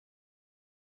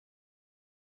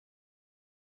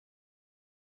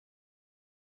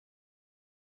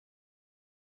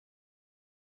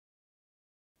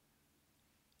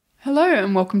Hello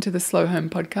and welcome to the Slow Home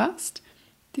Podcast.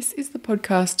 This is the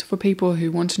podcast for people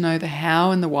who want to know the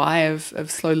how and the why of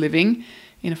slow living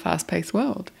in a fast-paced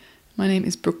world. My name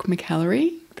is Brooke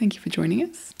McAllery. Thank you for joining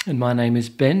us. And my name is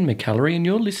Ben McAllery, and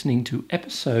you're listening to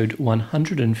episode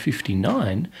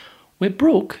 159, where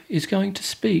Brooke is going to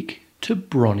speak to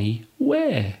Bronnie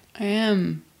Ware. I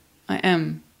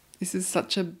am. This is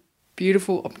such a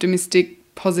beautiful,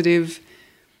 optimistic, positive,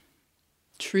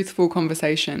 truthful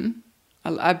conversation. I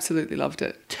absolutely loved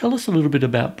it. Tell us a little bit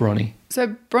about Bronnie.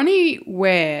 So Bronnie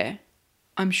Ware,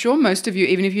 I'm sure most of you,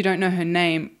 even if you don't know her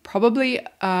name, probably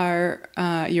are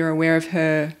you're aware of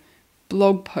her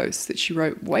blog post that she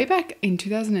wrote way back in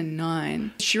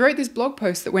 2009. She wrote this blog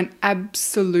post that went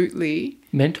absolutely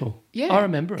mental. Yeah, I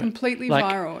remember it. Completely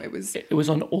viral. It was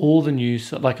on all the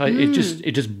news.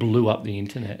 It just blew up the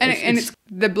internet. And it's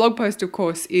the blog post, of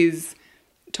course, is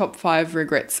top 5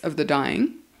 regrets of the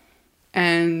dying.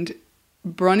 And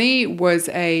Bronnie was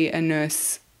a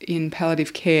nurse in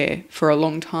palliative care for a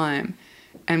long time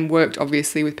and worked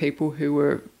obviously with people who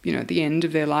were, at the end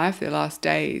of their life, their last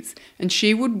days. And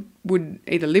she would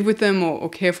either live with them or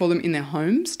care for them in their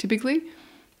homes typically.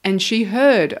 And she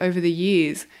heard over the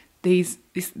years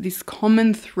this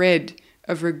common thread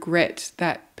of regret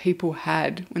that people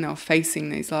had when they were facing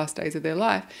these last days of their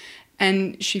life.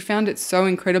 And she found it so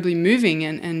incredibly moving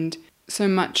and so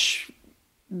much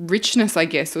richness, I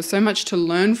guess, or so much to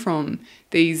learn from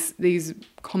these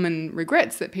common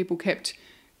regrets that people kept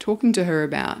talking to her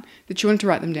about, that she wanted to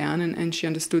write them down, and she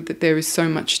understood that there is so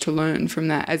much to learn from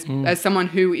that as someone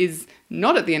who is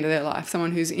not at the end of their life,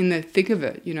 someone who's in the thick of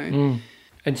it,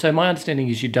 And so my understanding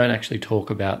is you don't actually talk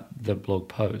about the blog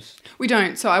post. We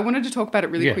don't. So I wanted to talk about it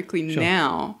really quickly sure.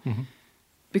 now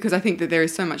because I think that there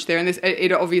is so much there. And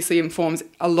it obviously informs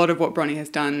a lot of what Bronnie has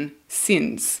done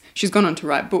since. She's gone on to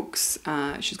write books.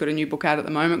 She's got a new book out at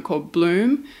the moment called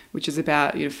Bloom, which is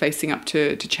about facing up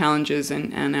to challenges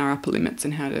and our upper limits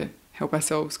and how to help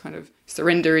ourselves kind of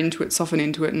surrender into it, soften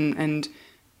into it and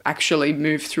actually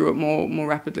move through it more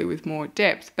rapidly with more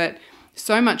depth. But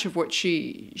so much of what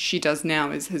she does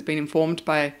now has been informed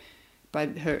by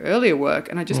her earlier work.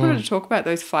 And I just wanted to talk about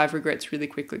those 5 regrets really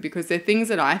quickly because they're things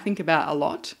that I think about a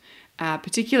lot,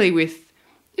 particularly with,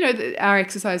 our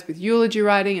exercise with eulogy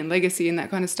writing and legacy and that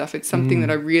kind of stuff. It's something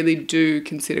that I really do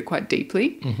consider quite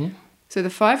deeply. Mm-hmm. So the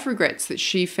 5 regrets that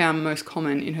she found most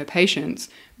common in her patients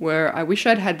were, I wish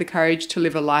I'd had the courage to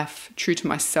live a life true to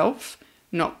myself,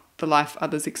 not the life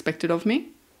others expected of me.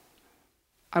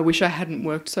 I wish I hadn't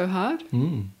worked so hard.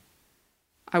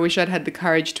 I wish I'd had the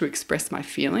courage to express my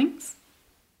feelings.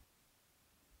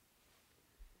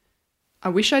 I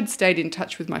wish I'd stayed in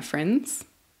touch with my friends.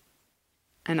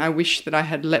 And I wish that I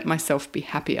had let myself be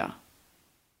happier.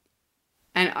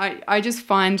 And I just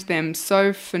find them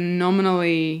so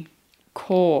phenomenally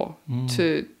core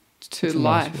to That's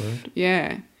life. A nice word.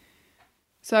 Yeah.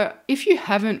 So if you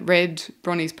haven't read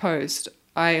Bronnie's post,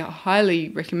 I highly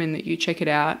recommend that you check it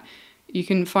out. You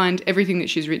can find everything that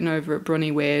she's written over at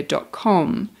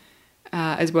bronnieware.com,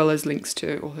 as well as links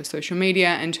to all her social media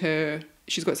and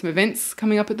she's got some events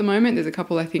coming up at the moment. There's a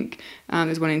couple, I think.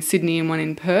 There's one in Sydney and one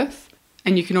in Perth.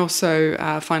 And you can also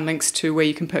find links to where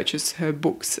you can purchase her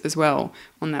books as well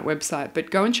on that website.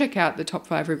 But go and check out the top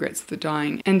 5 regrets of the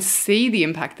dying and see the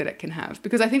impact that it can have.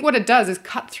 Because I think what it does is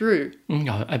cut through.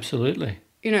 Oh, absolutely.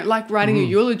 Like writing a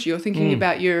eulogy or thinking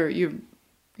about your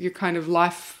kind of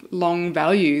lifelong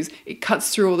values. It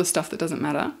cuts through all the stuff that doesn't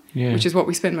matter, which is what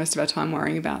we spend most of our time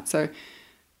worrying about. So,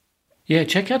 yeah,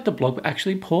 check out the blog.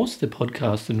 Actually, pause the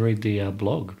podcast and read the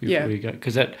blog before you go.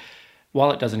 Because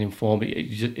while it doesn't inform,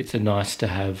 it's a nice to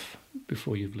have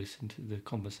before you've listened to the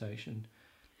conversation.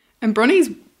 And Bronnie's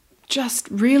just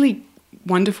really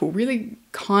wonderful, really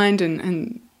kind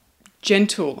and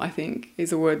gentle, I think,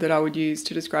 is a word that I would use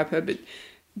to describe her. But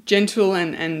gentle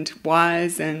and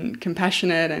wise and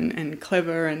compassionate and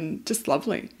clever and just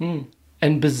lovely.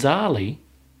 And bizarrely,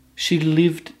 she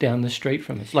lived down the street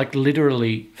from us, like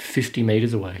literally 50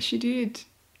 metres away. She did.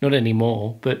 Not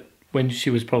anymore, but when she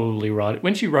was probably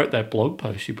when she wrote that blog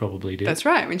post, she probably did. That's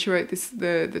right, when she wrote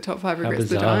the top 5 regrets of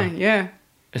the dying. Yeah.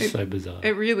 It's so bizarre.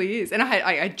 It really is. And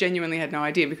I genuinely had no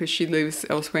idea because she lives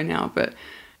elsewhere now. But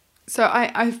so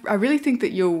I really think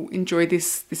that you'll enjoy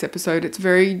this episode. It's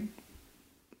very,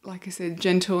 like I said,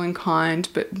 gentle and kind,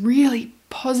 but really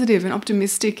positive and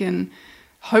optimistic and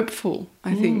hopeful,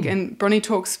 I think. And Bronnie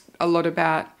talks a lot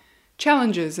about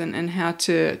challenges and how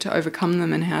to overcome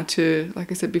them and how to, like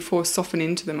I said before, soften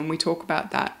into them. And we talk about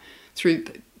that through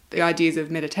the ideas of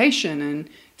meditation and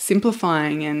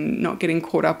simplifying and not getting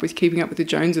caught up with keeping up with the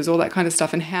Joneses, all that kind of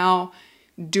stuff, and how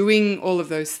doing all of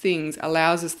those things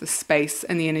allows us the space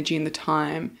and the energy and the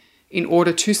time in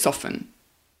order to soften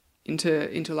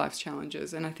into life's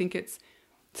challenges. And I think it's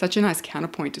such a nice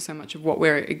counterpoint to so much of what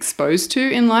we're exposed to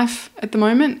in life at the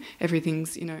moment.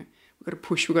 Everything's, we've got to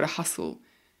push, we've got to hustle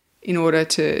in order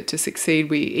to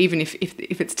succeed. Even if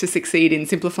it's to succeed in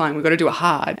simplifying, we've got to do it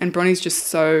hard. And Bronnie's just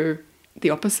so the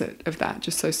opposite of that,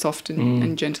 just so soft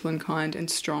and gentle and kind and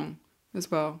strong as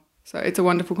well. So it's a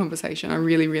wonderful conversation. I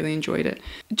really, really enjoyed it.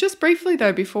 Just briefly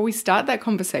though, before we start that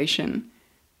conversation,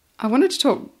 I wanted to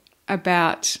talk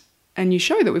about a new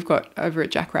show that we've got over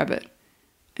at Jackrabbit.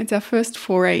 It's our first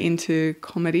foray into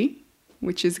comedy,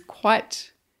 which is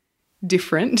quite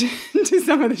different to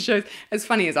some of the shows. As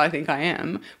funny as I think I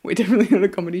am, we're definitely not a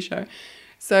comedy show.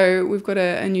 So we've got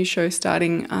a new show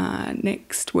starting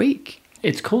next week.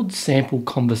 It's called Sample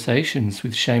Conversations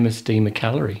with Seamus D.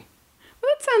 McAllery.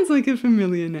 Well, that sounds like a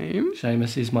familiar name.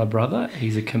 Seamus is my brother.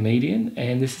 He's a comedian,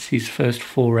 and this is his first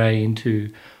foray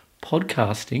into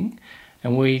podcasting.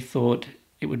 And we thought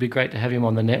it would be great to have him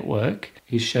on the network.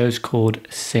 His show's called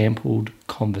Sampled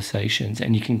Conversations,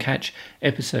 and you can catch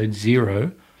episode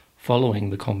 0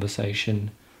 following the conversation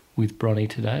with Bronnie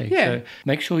today. Yeah. So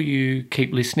make sure you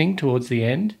keep listening towards the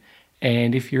end.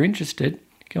 And if you're interested,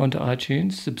 go onto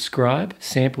iTunes, subscribe,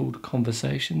 Sampled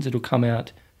Conversations. It'll come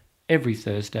out every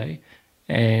Thursday.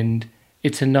 And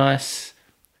it's a nice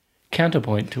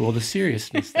counterpoint to all the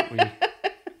seriousness that we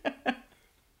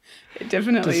it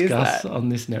definitely discuss is that. on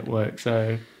this network.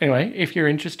 So anyway, if you're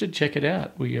interested, check it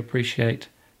out. We appreciate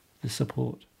the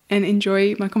support. And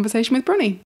enjoy my conversation with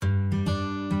Bronnie.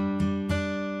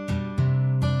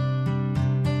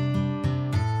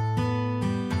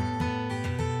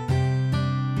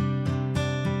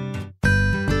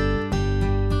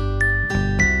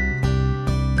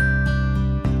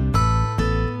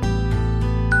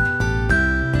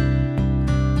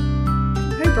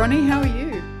 Bronnie, how are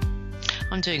you?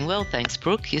 I'm doing well, thanks,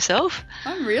 Brooke. Yourself?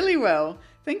 I'm really well.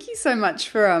 Thank you so much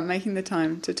for making the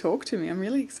time to talk to me. I'm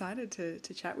really excited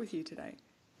to chat with you today.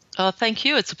 Oh, thank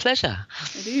you. It's a pleasure.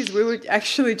 It is. We were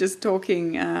actually just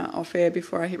talking off air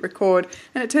before I hit record,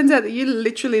 and it turns out that you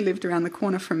literally lived around the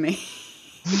corner from me.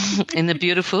 In the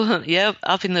beautiful,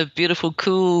 up in the beautiful,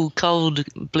 cool, cold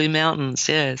Blue Mountains.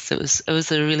 Yes, it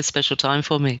was a really special time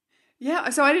for me.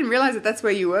 Yeah, so I didn't realise that that's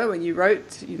where you were when you wrote,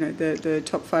 the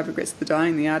top 5 regrets of the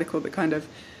dying, the article that kind of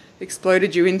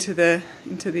exploded you into the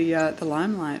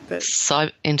limelight. But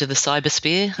into the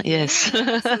cybersphere, yes.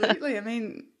 Yeah, absolutely. I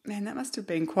mean, man, that must have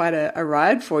been quite a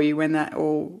ride for you when that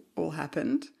all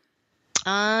happened.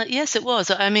 Yes, it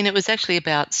was. I mean, it was actually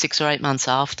about 6 or 8 months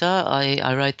after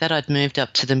I wrote that. I'd moved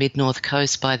up to the mid-north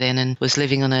coast by then and was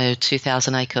living on a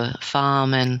 2,000-acre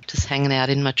farm and just hanging out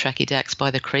in my tracky dacks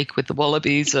by the creek with the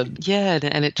wallabies. And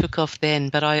it took off then.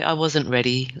 But I wasn't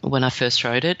ready when I first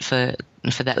wrote it for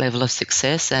that level of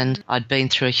success, and I'd been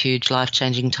through a huge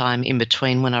life-changing time in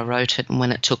between when I wrote it and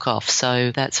when it took off.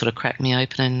 So that sort of cracked me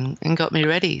open and got me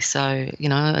ready. So,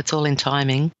 it's all in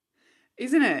timing.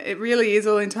 Isn't it? It really is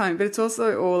all in time, but it's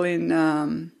also all in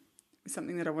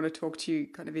something that I want to talk to you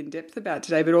kind of in depth about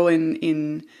today, but all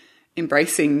in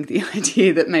embracing the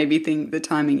idea that maybe the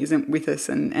timing isn't with us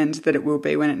and that it will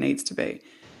be when it needs to be.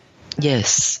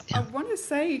 Yes. I want to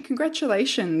say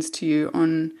congratulations to you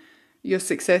on your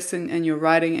success and your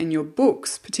writing and your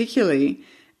books particularly,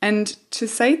 and to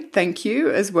say thank you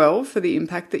as well for the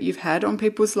impact that you've had on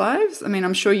people's lives. I mean,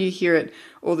 I'm sure you hear it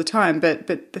all the time, but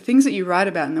the things that you write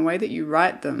about and the way that you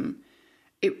write them,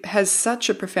 it has such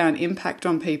a profound impact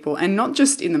on people, and not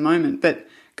just in the moment, but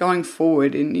going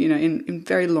forward in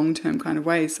very long-term kind of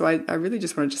ways. So I really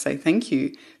just wanted to say thank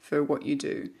you for what you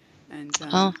do. And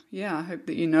I hope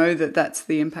that you know that that's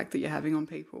the impact that you're having on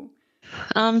people.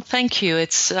 Thank you.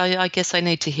 I guess I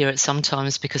need to hear it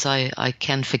sometimes because I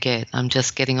can forget. I'm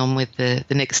just getting on with the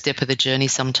next step of the journey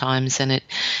sometimes, and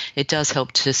it does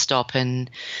help to stop and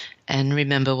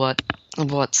remember what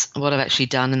I've actually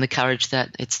done and the courage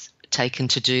that it's taken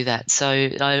to do that. So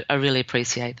I really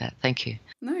appreciate that. Thank you.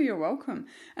 No, you're welcome.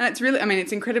 And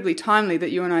it's incredibly timely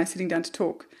that you and I are sitting down to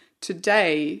talk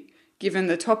today, given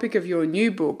the topic of your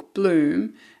new book,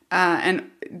 Bloom, and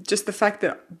just the fact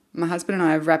that my husband and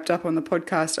I have wrapped up on the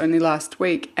podcast only last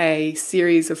week a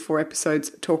series of 4 episodes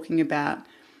talking about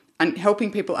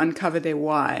helping people uncover their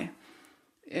why.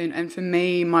 And for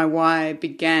me, my why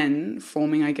began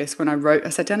forming, I guess, when I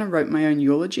sat down and wrote my own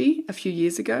eulogy a few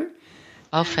years ago.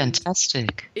 Oh,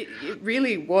 fantastic. It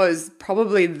really was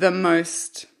probably the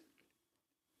most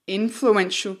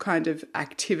influential kind of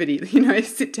activity,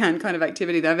 sit-down kind of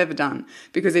activity that I've ever done,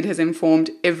 because it has informed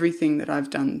everything that I've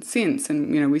done since.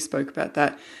 And, we spoke about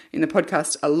that in the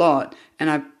podcast a lot, and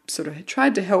I've sort of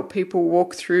tried to help people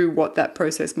walk through what that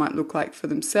process might look like for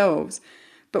themselves.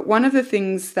 But one of the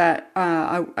things that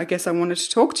I guess I wanted to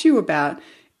talk to you about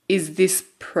is this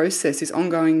process, this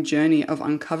ongoing journey of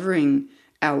uncovering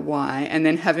our why and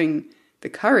then having the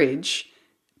courage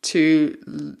to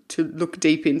look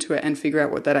deep into it and figure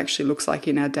out what that actually looks like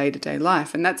in our day-to-day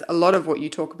life. And that's a lot of what you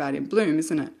talk about in Bloom,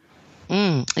 isn't it?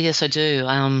 Yes, I do.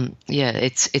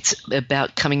 It's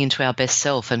about coming into our best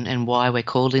self and why we're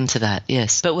called into that.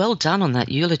 Yes, but well done on that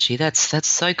eulogy. That's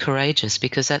so courageous,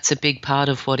 because that's a big part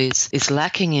of what is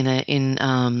lacking in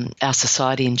our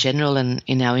society in general and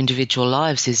in our individual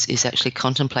lives is actually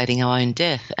contemplating our own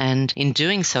death. And in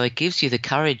doing so, it gives you the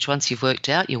courage. Once you've worked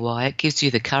out your why, it gives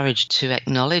you the courage to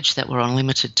acknowledge that we're on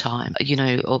limited time.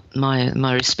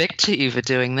 My respect to you for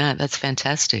doing that. That's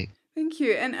fantastic. Thank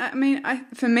you. And I mean,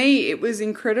 for me, it was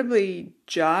incredibly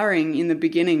jarring in the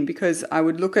beginning, because I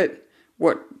would look at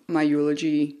what my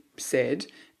eulogy said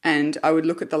and I would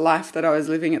look at the life that I was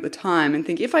living at the time and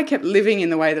think, if I kept living in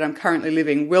the way that I'm currently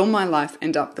living, will my life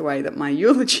end up the way that my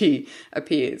eulogy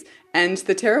appears? And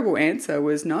the terrible answer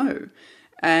was no.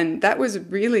 And that was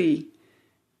really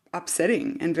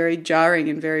upsetting and very jarring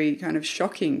and very kind of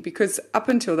shocking, because up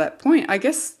until that point, I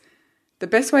guess the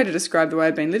best way to describe the way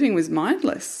I'd been living was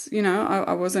mindless.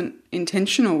 I wasn't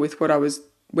intentional with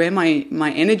where my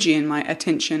energy and my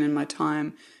attention and my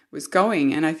time was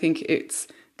going. And I think it's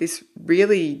this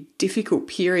really difficult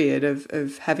period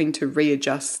of having to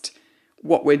readjust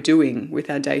what we're doing with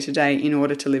our day-to-day in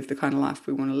order to live the kind of life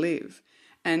we want to live.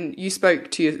 And you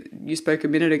spoke a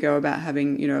minute ago about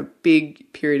having, a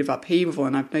big period of upheaval,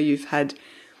 and I know you've had,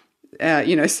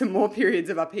 some more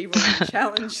periods of upheaval and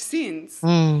challenge since.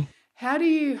 How do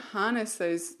you harness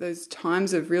those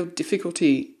times of real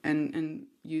difficulty and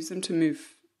use them to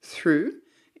move through,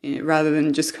 rather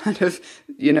than just kind of,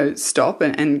 stop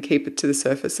and keep it to the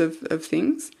surface of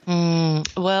things?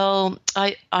 Well,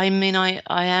 I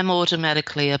am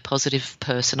automatically a positive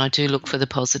person. I do look for the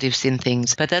positives in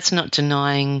things, but that's not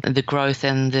denying the growth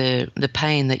and the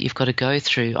pain that you've got to go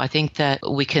through. I think that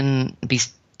we can be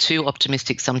too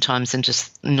optimistic sometimes and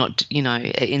just not,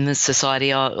 in this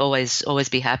society, I'll always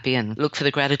be happy and look for the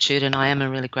gratitude, and I am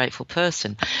a really grateful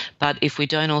person. But if we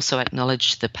don't also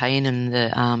acknowledge the pain and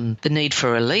the need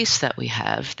for release that we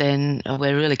have, then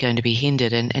we're really going to be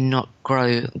hindered and not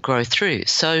grow through.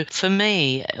 So for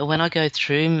me, when I go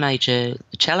through major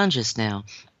challenges now,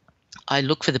 I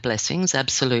look for the blessings,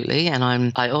 absolutely, and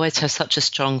I always have such a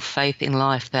strong faith in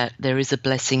life that there is a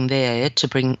blessing there to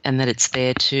bring, and that it's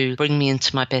there to bring me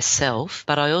into my best self.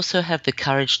 But I also have the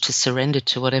courage to surrender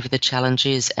to whatever the challenge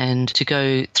is and to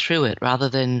go through it, rather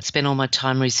than spend all my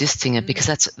time resisting it, because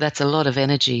that's a lot of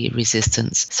energy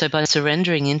resistance. So by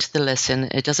surrendering into the lesson,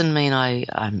 it doesn't mean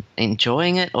I'm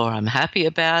enjoying it or I'm happy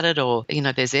about it, or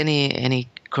there's any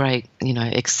great,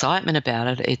 excitement about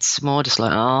it. It's more just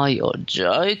like, oh, you're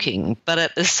joking. But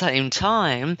at the same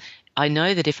time, I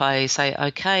know that if I say,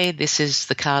 okay, this is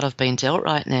the card I've been dealt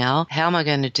right now, how am I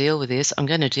going to deal with this? I'm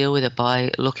going to deal with it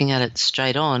by looking at it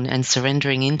straight on and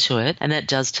surrendering into it. And that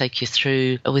does take you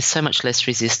through with so much less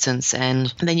resistance.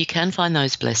 And then you can find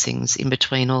those blessings in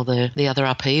between all the other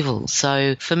upheavals.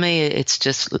 So for me, it's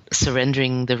just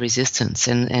surrendering the resistance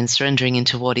and surrendering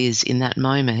into what is in that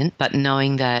moment, but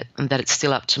knowing that it's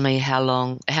still up to me how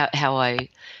I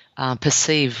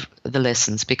perceive the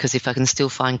lessons, because if I can still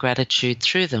find gratitude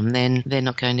through them, then they're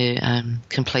not going to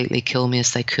completely kill me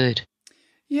as they could.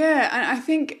 Yeah, and I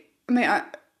think,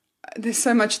 there's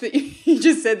so much that you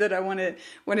just said that I want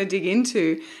to dig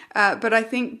into, but I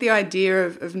think the idea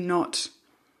of not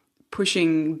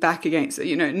pushing back against,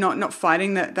 not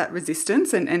fighting that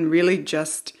resistance and really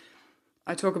just,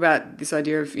 I talk about this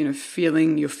idea of,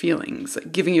 feeling your feelings,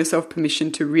 like giving yourself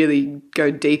permission to really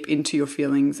go deep into your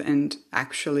feelings and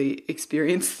actually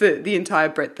experience the entire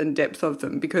breadth and depth of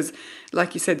them. Because,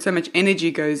 like you said, so much energy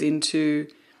goes into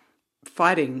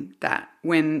fighting that,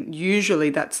 when usually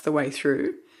that's the way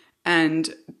through.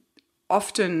 And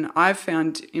often I've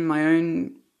found in my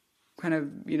own kind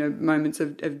of, moments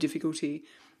of difficulty,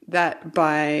 that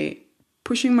by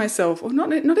pushing myself, or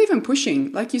not even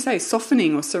pushing, like you say,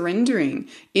 softening or surrendering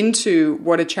into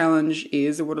what a challenge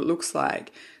is or what it looks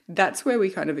like, that's where we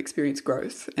kind of experience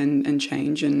growth and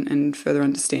change and further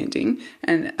understanding.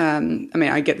 And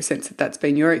I get the sense that that's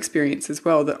been your experience as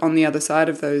well, that on the other side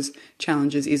of those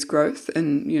challenges is growth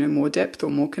and, more depth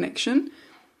or more connection.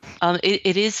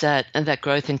 It is that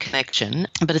growth and connection,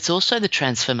 but it's also the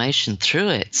transformation through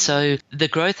it. So the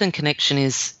growth and connection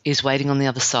is waiting on the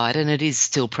other side, and it is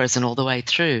still present all the way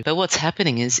through. But what's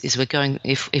happening is we're going,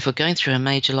 if we're going through a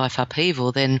major life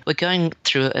upheaval, then we're going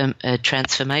through a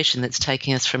transformation that's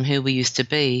taking us from who we used to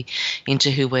be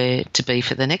into who we're to be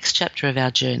for the next chapter of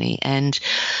our journey. And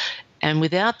And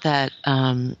without that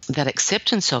that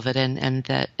acceptance of it and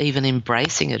that even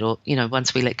embracing it, or,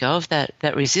 once we let go of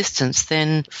that resistance,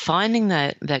 then finding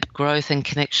that growth and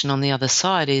connection on the other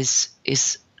side is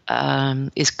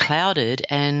clouded,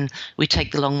 and we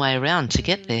take the long way around to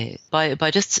get there.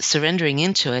 By just surrendering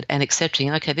into it and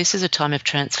accepting, okay, this is a time of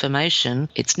transformation.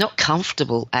 It's not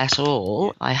comfortable at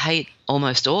all. I hate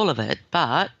almost all of it,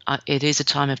 but it is a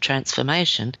time of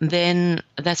transformation. Then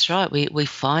that's right. We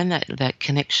find that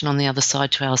connection on the other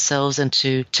side to ourselves and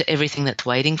to everything that's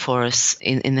waiting for us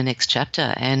in the next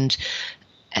chapter. And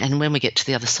when we get to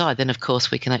the other side, then, of course,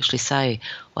 we can actually say,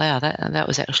 wow, that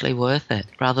was actually worth it,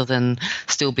 rather than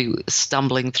still be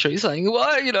stumbling through saying,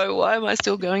 why am I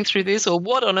still going through this, or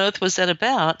what on earth was that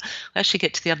about? I actually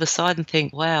get to the other side and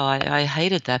think, wow, I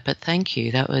hated that, but thank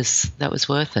you. That was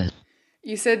worth it.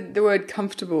 You said the word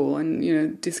comfortable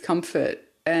and, discomfort,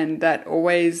 and that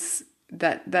always,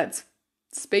 that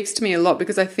speaks to me a lot,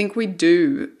 because I think we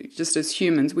do, just as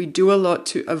humans, we do a lot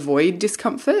to avoid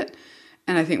discomfort.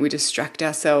 And I think we distract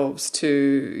ourselves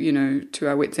to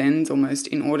our wits' ends almost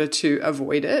in order to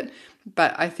avoid it.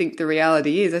 But I think the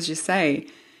reality is, as you say,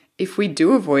 if we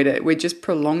do avoid it, we're just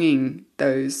prolonging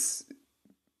those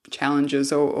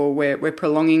challenges, or we're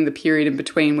prolonging the period in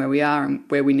between where we are and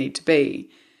where we need to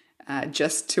be,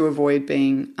 just to avoid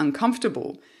being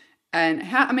uncomfortable. And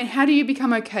how do you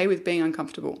become okay with being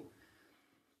uncomfortable?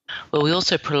 Well, we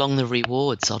also prolong the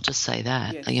rewards. I'll just say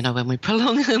that. Yes. When we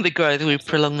prolong the growth, we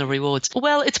prolong the rewards.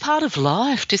 Well, it's part of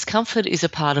life. Discomfort is a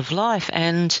part of life.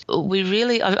 And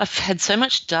I've had so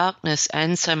much darkness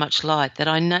and so much light that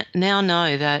I now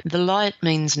know that the light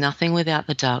means nothing without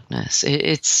the darkness.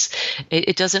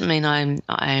 It doesn't mean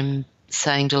I'm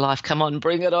saying to life, come on,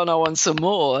 bring it on, I want some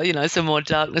more, some more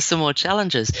darkness, some more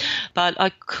challenges. But I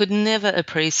could never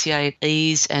appreciate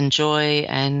ease and joy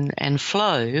and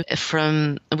flow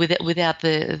without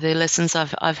the lessons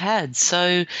I've had.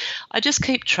 So I just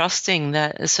keep trusting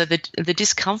that. So the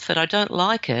discomfort, I don't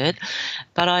like it,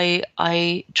 but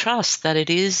I trust that it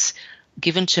is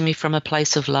given to me from a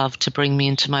place of love to bring me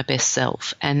into my best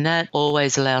self. And that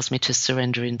always allows me to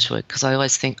surrender into it, because I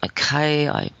always think, okay,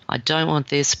 I don't want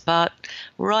this, but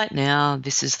right now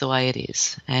this is the way it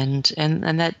is. And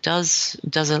that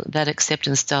that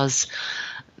acceptance does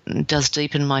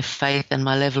deepen my faith and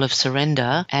my level of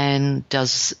surrender, and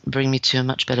does bring me to a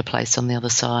much better place on the other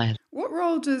side. What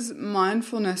role does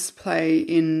mindfulness play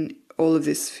in all of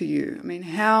this for you?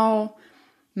 How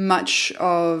much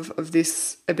of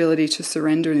this ability to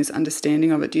surrender and this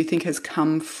understanding of it do you think has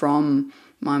come from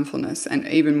mindfulness, and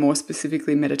even more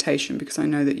specifically meditation? Because I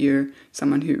know that you're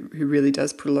someone who really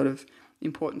does put a lot of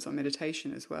importance on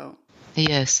meditation as well.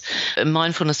 Yes.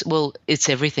 Mindfulness, well, it's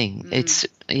everything. It's,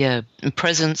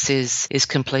 presence is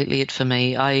completely it for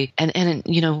me.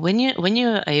 When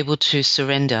you're able to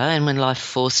surrender, and when life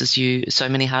forces you so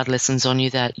many hard lessons on you,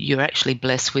 that you're actually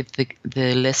blessed with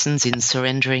the lessons in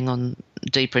surrendering on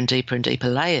deeper and deeper and deeper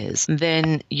layers,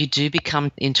 then you do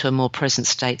become into a more present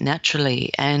state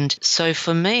naturally. And so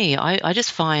for me, I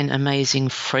just find amazing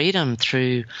freedom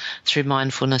through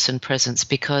mindfulness and presence,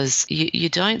 because you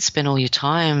don't spend all your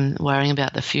time worrying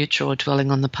about the future or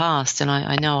dwelling on the past. And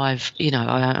I know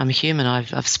I'm human.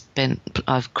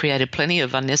 I've created plenty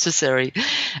of unnecessary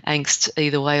angst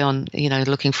either way on,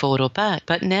 looking forward or back.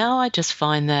 But now I just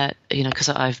find that, because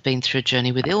I've been through a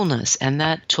journey with illness, and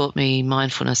that taught me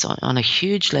mindfulness on a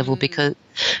huge level,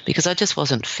 because I just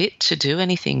wasn't fit to do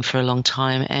anything for a long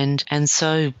time. And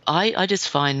so I just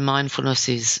find mindfulness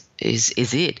is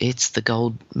it. It's the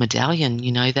gold medallion,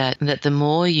 that the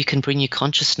more you can bring your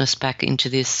consciousness back into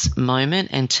this moment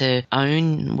and to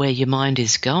own where your mind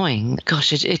is going,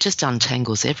 gosh, it just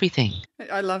untangles everything.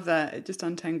 I love that. It just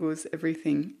untangles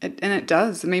everything. And it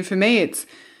does. For me,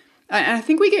 I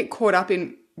think we get caught up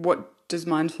in what does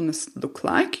mindfulness look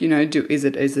like? Is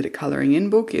it a colouring in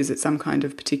book? Is it some kind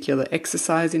of particular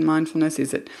exercise in mindfulness?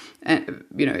 Is it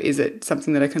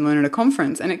something that I can learn at a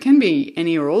conference? And it can be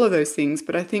any or all of those things.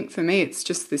 But I think for me, it's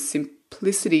just this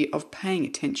simplicity of paying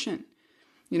attention,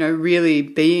 really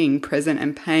being present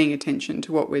and paying attention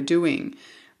to what we're doing,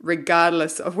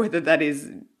 regardless of whether that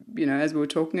is, as we were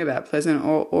talking about, pleasant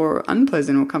or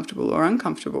unpleasant, or comfortable or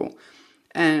uncomfortable.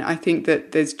 And I think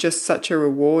that there's just such a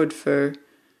reward for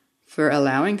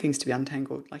allowing things to be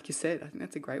untangled. Like you said, I think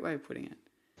that's a great way of putting it.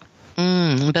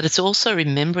 But it's also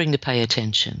remembering to pay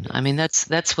attention.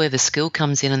 That's where the skill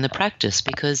comes in and the practice,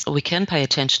 because we can pay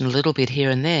attention a little bit here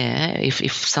and there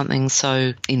if something's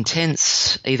so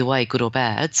intense, either way, good or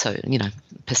bad. So,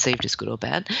 perceived as good or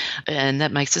bad, and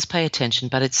that makes us pay attention.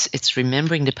 But it's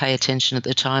remembering to pay attention at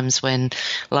the times when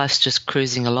life's just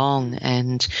cruising along,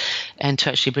 and to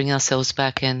actually bring ourselves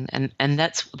back, and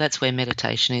that's where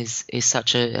meditation is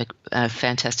such a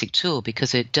fantastic tool,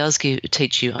 because it does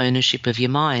teach you ownership of your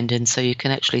mind, and so you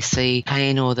can actually see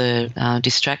pain or the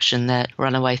distraction that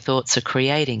runaway thoughts are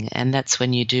creating, and that's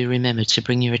when you do remember to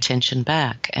bring your attention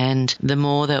back. And the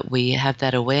more that we have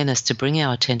that awareness to bring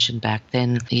our attention back,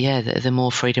 then the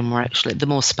more freedom the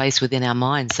more space within our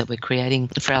minds that we're creating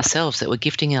for ourselves, that we're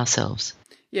gifting ourselves.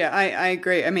 Yeah, I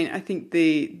agree. I mean, I think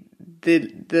the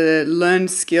learned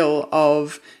skill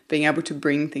of being able to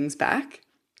bring things back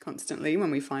constantly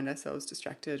when we find ourselves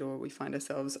distracted, or we find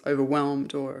ourselves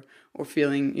overwhelmed, or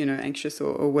feeling, anxious,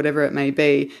 or whatever it may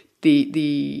be,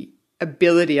 the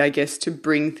ability, I guess, to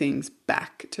bring things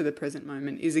back to the present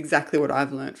moment is exactly what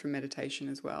I've learned from meditation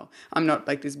as well. I'm not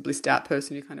like this blissed out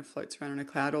person who kind of floats around on a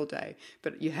cloud all day,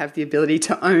 but you have the ability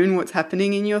to own what's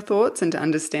happening in your thoughts, and to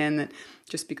understand that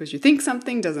just because you think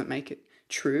something doesn't make it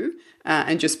true,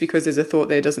 and just because there's a thought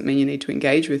there doesn't mean you need to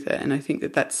engage with it. And I think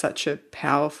that that's such a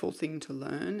powerful thing to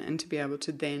learn, and to be able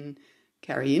to then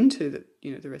carry into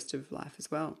the rest of life as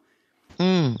well.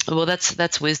 Well,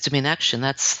 that's wisdom in action.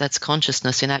 That's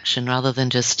consciousness in action, rather than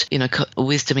just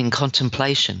wisdom in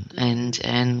contemplation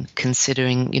and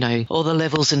considering all the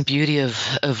levels and beauty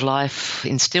of life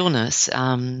in stillness.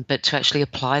 But to actually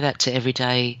apply that to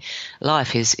everyday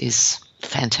life is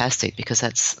fantastic, because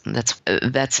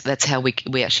that's how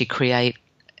we actually create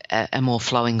a more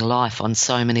flowing life on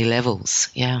so many levels.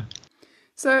 Yeah.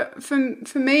 So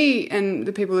for me and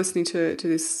the people listening to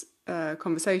this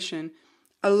conversation,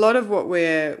 a lot of what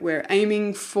we're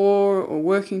aiming for or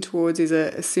working towards is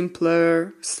a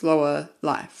simpler, slower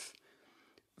life.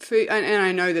 And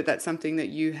I know that that's something that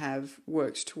you have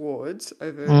worked towards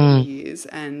over the years,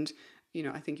 and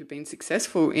I think you've been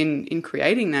successful in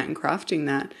creating that and crafting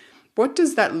that. What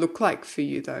does that look like for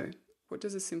you, though? What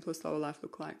does a simpler, slower life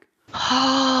look like?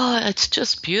 Oh, it's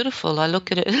just beautiful. I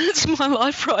look at it. It's my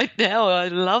life right now. I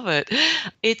love it.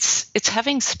 It's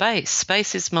having space.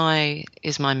 Space is my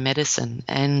medicine,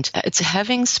 and it's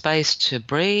having space to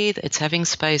breathe. It's having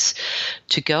space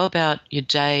to go about your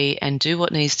day and do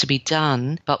what needs to be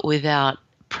done, but without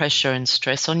pressure and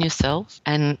stress on yourself.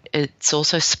 And it's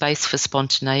also space for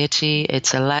spontaneity.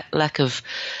 It's a lack of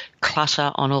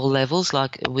clutter on all levels,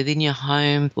 like within your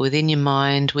home, within your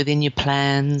mind, within your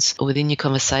plans, within your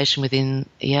conversation, within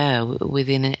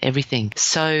everything.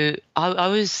 So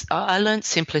I learned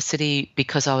simplicity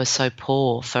because I was so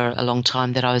poor for a long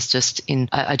time, that I just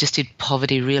did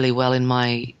poverty really well in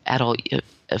my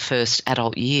first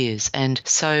adult years. And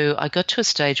so I got to a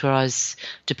stage where I was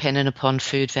dependent upon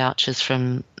food vouchers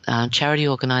from charity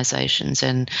organisations,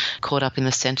 and caught up in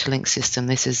the Centrelink system.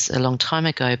 This is a long time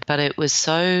ago, but I was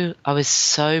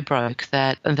so broke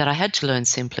that I had to learn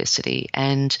simplicity.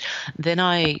 And then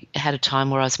I had a time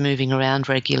where I was moving around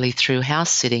regularly through house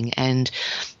sitting, and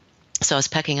so I was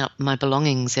packing up my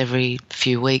belongings every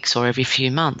few weeks or every few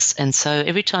months. And so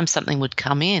every time something would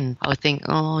come in, I would think,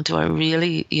 oh, do I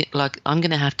really, I'm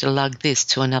going to have to lug this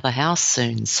to another house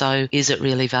soon. So is it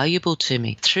really valuable to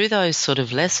me? Through those sort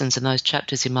of lessons and those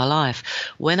chapters in my life,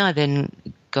 when I then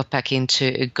got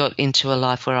into a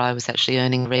life where I was actually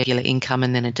earning regular income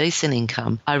and then a decent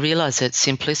income, I realised that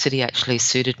simplicity actually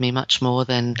suited me much more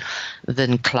than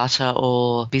clutter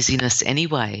or busyness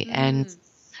anyway.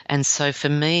 And so for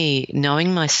me,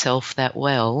 knowing myself that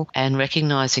well and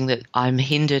recognising that I'm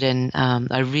hindered and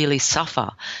I really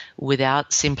suffer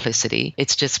without simplicity,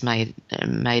 it's just made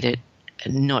it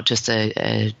not just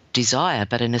a desire,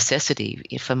 but a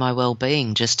necessity for my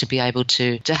well-being, just to be able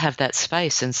to have that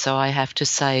space. And so I have to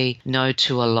say no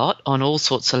to a lot on all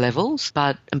sorts of levels,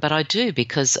 but I do,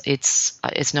 because it's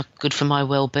not good for my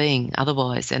well-being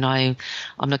otherwise. And I'm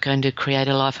not going to create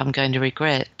a life I'm going to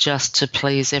regret just to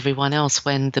please everyone else,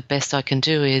 when the best I can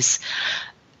do is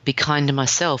be kind to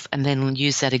myself and then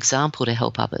use that example to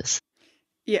help others.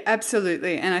 Yeah,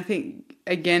 absolutely. And I think,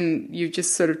 again, you've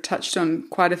just sort of touched on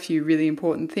quite a few really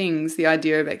important things. The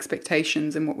idea of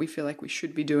expectations and what we feel like we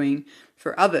should be doing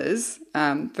for others,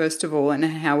 first of all, and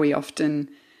how we often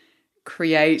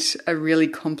create a really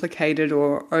complicated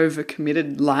or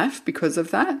overcommitted life because of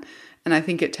that. And I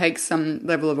think it takes some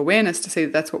level of awareness to see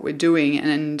that that's what we're doing,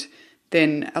 and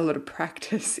then a lot of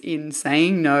practice in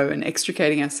saying no and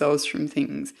extricating ourselves from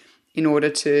things in order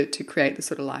to create the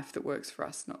sort of life that works for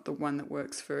us, not the one that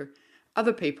works for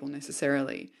other people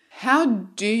necessarily. How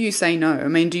do you say no? I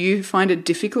mean, do you find it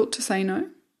difficult to say no?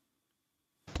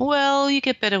 Well, you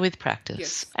get better with practice.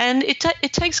 Yes. And it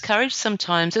takes courage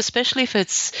sometimes, especially if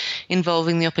it's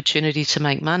involving the opportunity to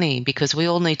make money, because we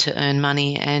all need to earn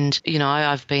money. And,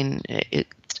 I've been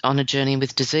on a journey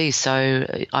with disease, so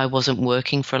I wasn't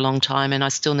working for a long time and I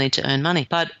still need to earn money.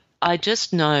 But I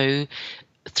just know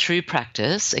through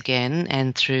practice, again,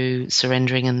 and through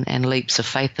surrendering and leaps of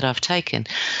faith that I've taken,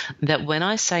 that when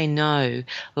I say no,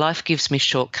 life gives me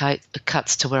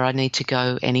shortcuts to where I need to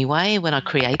go anyway, when I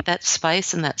create that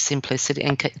space and that simplicity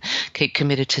and keep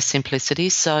committed to simplicity.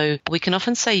 So we can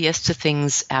often say yes to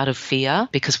things out of fear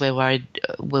because we're worried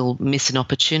we'll miss an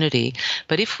opportunity.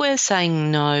 But if we're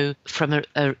saying no from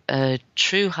a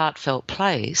true heartfelt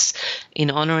place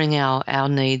in honouring our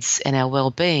needs and our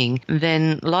well-being,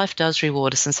 then life does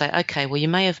reward us and say, okay, well, you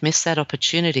may have missed that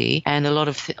opportunity and a lot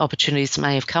of opportunities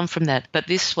may have come from that, but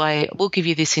this way we'll give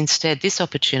you this instead, this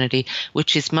opportunity,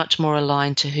 which is much more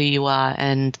aligned to who you are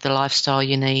and the lifestyle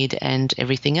you need and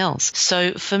everything else.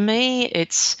 So for me,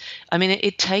 it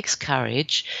takes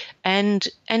courage and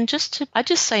I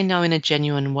just say no in a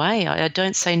genuine way. I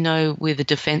don't say no with a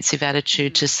defensive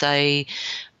attitude to say,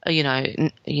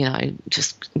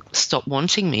 just stop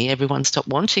wanting me. Everyone stop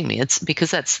wanting me. It's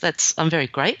because that's I'm very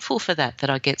grateful for that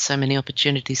I get so many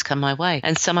opportunities come my way,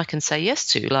 and some I can say yes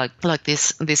to, like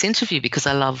this interview, because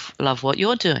I love what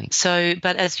you're doing. So,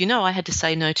 but as you know, I had to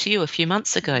say no to you a few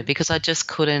months ago because I just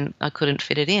couldn't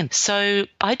fit it in. So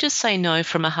I just say no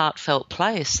from a heartfelt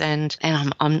place, and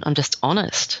I'm just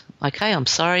honest. Okay, I'm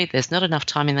sorry, there's not enough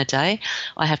time in the day.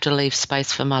 I have to leave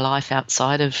space for my life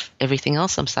outside of everything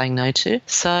else I'm saying no to.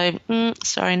 So,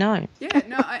 sorry, no. Yeah,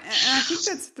 no, I think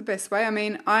that's the best way. I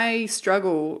mean, I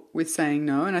struggle with saying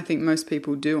no, and I think most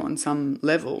people do on some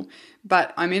level.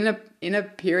 But I'm in a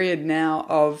period now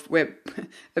of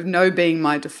no being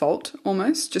my default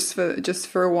almost, just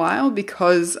for a while,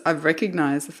 because I've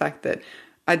recognised the fact that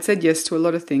I'd said yes to a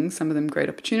lot of things, some of them great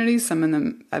opportunities, some of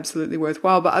them absolutely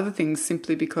worthwhile, but other things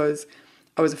simply because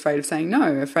I was afraid of saying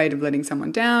no, afraid of letting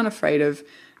someone down, afraid of,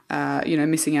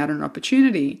 missing out on an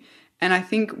opportunity. And I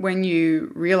think when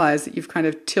you realise that you've kind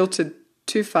of tilted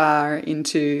too far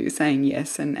into saying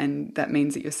yes, and that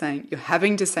means that you're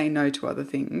having to say no to other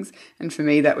things. And for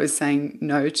me, that was saying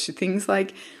no to things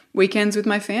like weekends with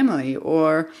my family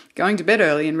or going to bed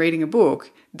early and reading a book.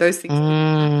 Those things didn't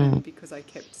happen because I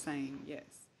kept saying yes.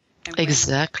 And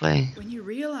exactly. When you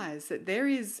realise that there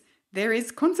is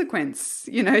consequence,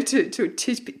 to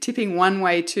tipping one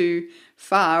way too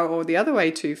far or the other way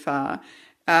too far,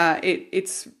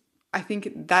 I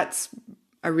think that's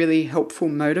a really helpful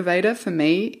motivator for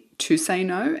me to say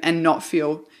no and not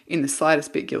feel in the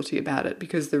slightest bit guilty about it,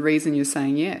 because the reason you're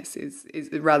saying yes is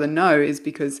rather no is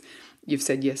because you've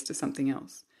said yes to something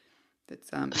else.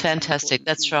 That's fantastic.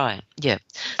 That's right. Yeah,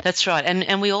 that's right.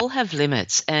 And we all have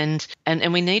limits, and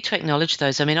we need to acknowledge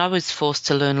those. I mean, I was forced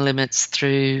to learn limits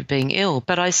through being ill,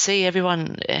 but I see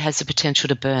everyone has the potential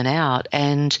to burn out.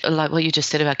 And like what you just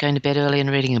said about going to bed early and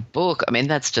reading a book, I mean,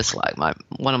 that's just like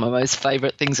one of my most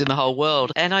favorite things in the whole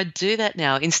world. And I do that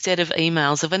now instead of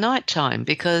emails of a night time,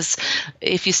 because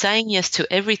if you're saying yes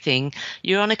to everything,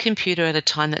 you're on a computer at a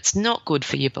time that's not good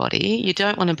for your body. You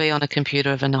don't want to be on a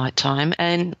computer of a night time,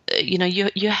 and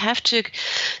you have to.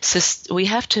 We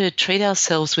have to treat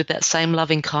ourselves with that same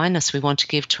loving kindness we want to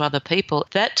give to other people.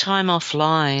 That time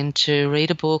offline to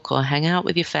read a book or hang out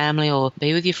with your family or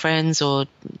be with your friends or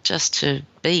just to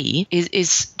be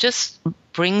is just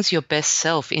brings your best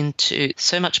self into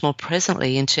so much more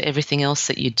presently into everything else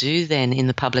that you do then in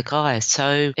the public eye.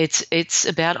 So it's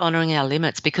about honouring our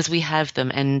limits, because we have them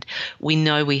and we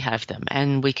know we have them,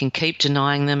 and we can keep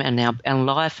denying them, and our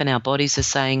life and our bodies are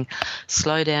saying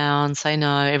slow down, say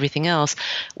no, everything else.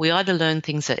 We either learn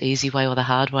things the easy way or the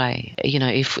hard way.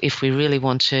 If we really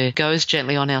want to go as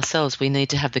gently on ourselves, we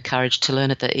need to have the courage to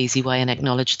learn it the easy way and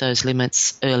acknowledge those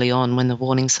limits early on when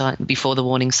before the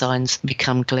warning signs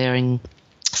become glaring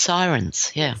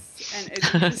sirens. Yeah. And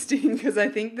it's interesting because I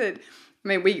think that, I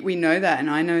mean, we know that, and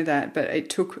I know that, but it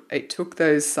took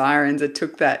those sirens, it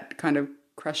took that kind of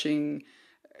crushing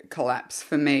collapse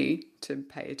for me to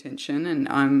pay attention, and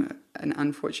I'm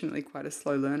unfortunately quite a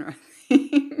slow learner, I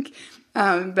think.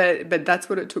 But that's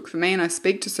what it took for me, and I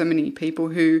speak to so many people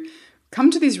who come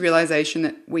to this realization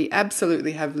that we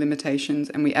absolutely have limitations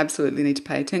and we absolutely need to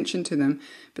pay attention to them,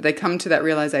 but they come to that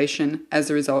realization as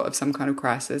a result of some kind of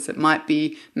crisis. It might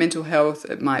be mental health,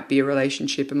 it might be a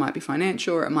relationship, it might be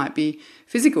financial, or it might be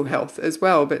physical health as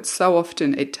well, but so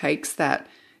often it takes that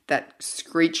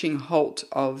screeching halt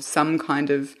of some kind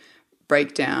of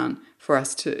breakdown for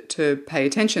us to pay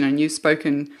attention. And you've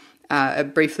spoken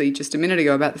briefly just a minute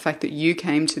ago about the fact that you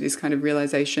came to this kind of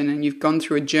realization and you've gone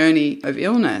through a journey of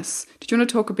illness. Did you want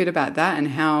to talk a bit about that and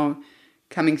how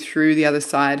coming through the other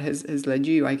side has led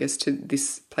you, I guess, to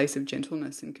this place of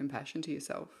gentleness and compassion to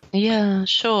yourself? Yeah,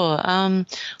 sure. Well,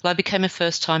 I became a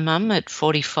first-time mum at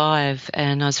 45,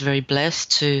 and I was very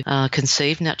blessed to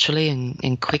conceive naturally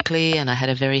and quickly, and I had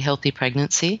a very healthy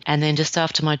pregnancy. And then just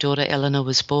after my daughter Eleanor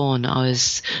was born, I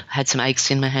had some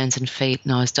aches in my hands and feet,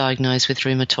 and I was diagnosed with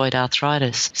rheumatoid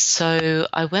arthritis. So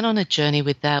I went on a journey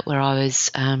with that where I was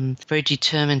very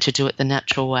determined to do it the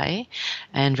natural way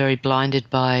and very blinded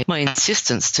by my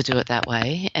insistence to do it that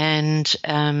way, and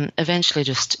eventually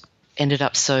just ended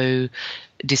up so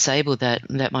disabled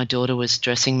that my daughter was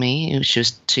dressing me. She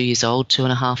was 2 years old,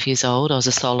 2.5 years old. I was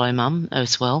a solo mum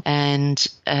as well. And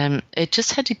it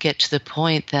just had to get to the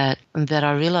point that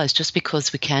I realised just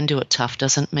because we can do it tough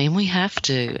doesn't mean we have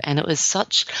to. And it was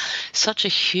such a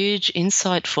huge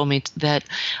insight for me that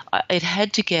it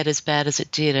had to get as bad as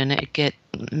it did, and it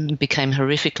became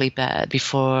horrifically bad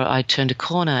before I turned a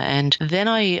corner. And then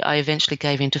I eventually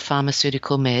gave into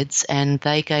pharmaceutical meds, and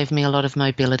they gave me a lot of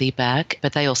mobility back,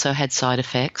 but they also had side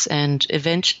effects. And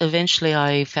eventually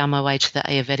I found my way to the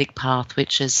Ayurvedic path,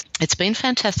 it's been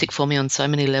fantastic for me on so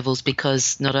many levels,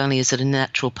 because not only is it a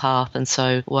natural path, and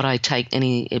so what I take,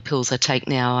 any pills I take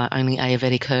now are only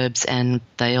Ayurvedic herbs, and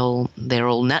they're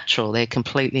all natural. They're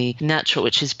completely natural,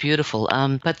 which is beautiful.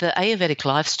 But the Ayurvedic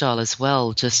lifestyle as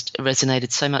well just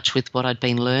resonated so much with what I'd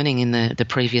been learning in the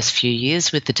previous few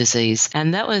years with the disease,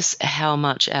 and that was how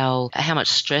much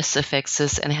stress affects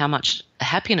us and how much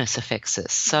happiness affects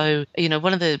us. So,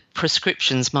 one of the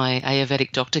prescriptions my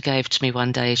Ayurvedic doctor gave to me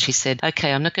one day, she said,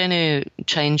 okay, I'm not going to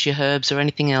change your herbs or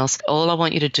anything else. All I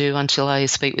want you to do until I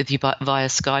speak with you via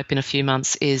Skype in a few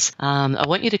months is I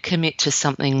want you to commit to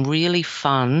something really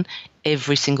fun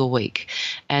every single week,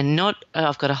 and not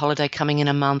I've got a holiday coming in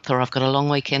a month, or I've got a long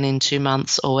weekend in 2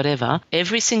 months, or whatever.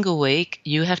 Every single week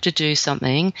you have to do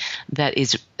something that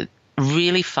is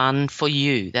really fun for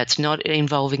you, that's not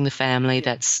involving the family,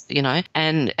 that's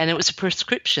and it was a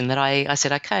prescription that I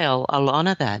said, okay, I'll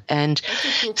honour that. And that's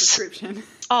a cool prescription.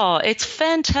 Oh, it's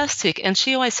fantastic. And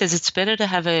she always says it's better to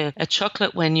have a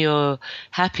chocolate when you're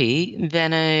happy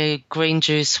than a green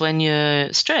juice when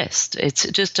you're stressed. It's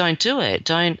just don't do it.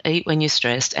 Don't eat when you're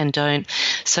stressed, and don't.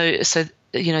 So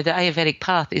the Ayurvedic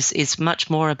path is much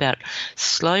more about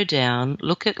slow down,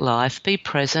 look at life, be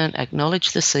present,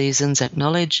 acknowledge the seasons,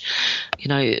 acknowledge,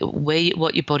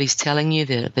 what your body's telling you,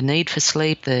 the need for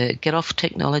sleep, the get off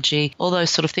technology, all those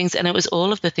sort of things. And it was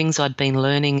all of the things I'd been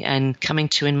learning and coming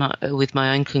to with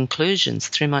my own conclusions,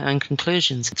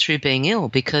 through being ill,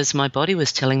 because my body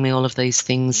was telling me all of these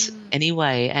things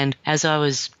anyway. And as I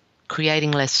was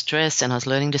creating less stress and I was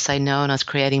learning to say no and I was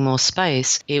creating more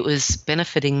space, it was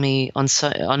benefiting me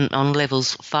on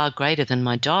levels far greater than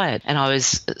my diet. And I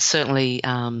was certainly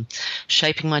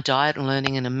shaping my diet and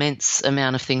learning an immense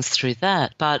amount of things through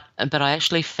that. But I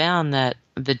actually found that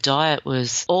the diet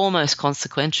was almost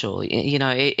consequential.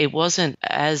 It wasn't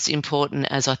as important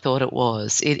as I thought it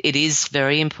was. It is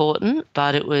very important,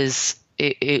 but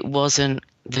it wasn't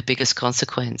the biggest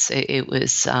consequence. It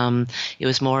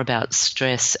was more about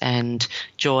stress and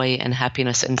joy and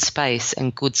happiness and space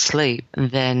and good sleep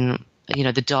than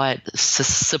the diet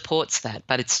supports that.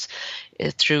 But it's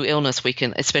through illness we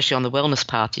can, especially on the wellness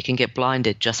path, you can get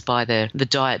blinded just by the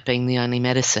diet being the only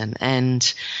medicine.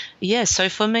 And so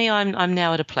for me, I'm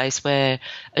now at a place where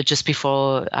just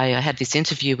before I had this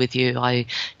interview with you, I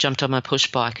jumped on my push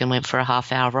bike and went for a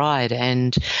half-hour ride,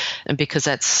 and because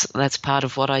that's part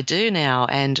of what I do now.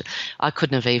 And I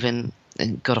couldn't have even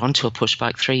got onto a push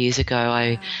bike 3 years ago.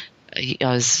 I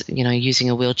was, using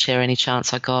a wheelchair any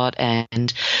chance I got,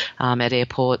 and at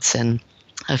airports and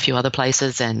a few other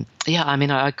places. And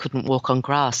I couldn't walk on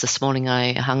grass. This morning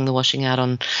I hung the washing out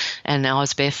on, and I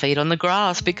was bare feet on the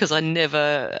grass because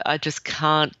I just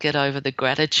can't get over the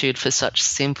gratitude for such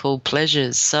simple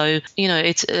pleasures. So,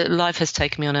 life has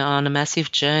taken me on a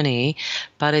massive journey,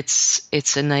 but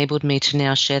it's enabled me to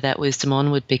now share that wisdom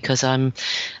onward, because I'm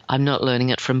not learning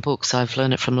it from books. I've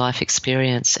learned it from life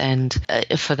experience, and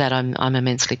for that I'm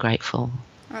immensely grateful.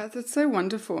 Oh, that's so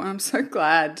wonderful. I'm so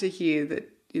glad to hear that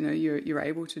you're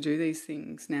able to do these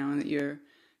things now and that you're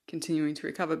continuing to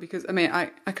recover, because I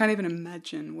can't even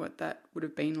imagine what that would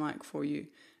have been like for you,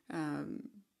 and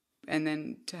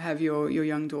then to have your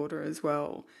young daughter as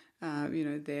well,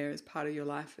 there as part of your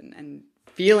life, and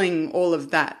feeling all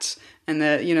of that, and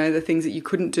the things that you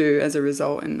couldn't do as a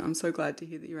result. And I'm so glad to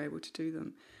hear that you're able to do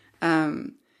them.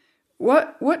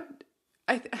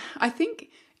 I think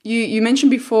you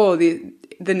mentioned before the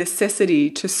necessity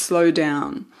to slow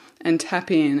down and tap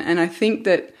in. And I think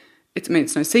that it's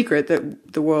no secret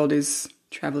that the world is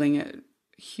traveling at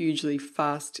hugely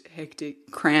fast,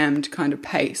 hectic, crammed kind of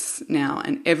pace now,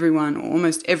 and everyone, or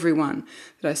almost everyone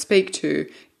that I speak to,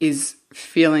 is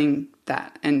feeling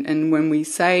that. And when I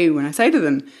say to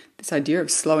them this idea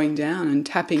of slowing down and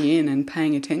tapping in and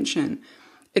paying attention,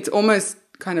 it's almost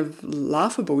kind of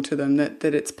laughable to them that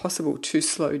it's possible to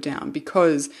slow down,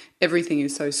 because everything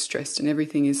is so stressed and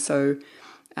everything is so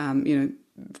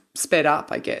sped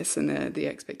up, I guess, and the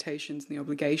expectations and the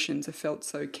obligations are felt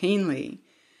so keenly.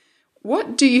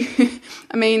 What do you,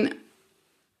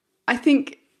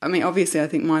 obviously I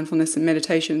think mindfulness and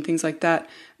meditation and things like that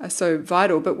are so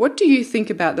vital, but what do you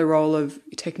think about the role of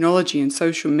technology and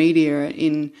social media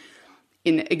in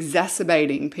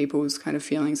exacerbating people's kind of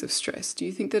feelings of stress? Do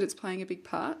you think that it's playing a big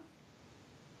part?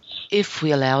 If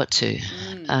we allow it to.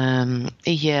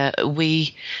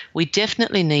 We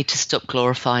definitely need to stop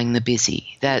glorifying the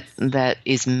busy. That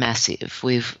is massive.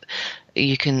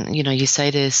 You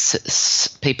say to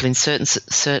people in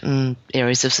certain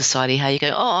areas of society, how you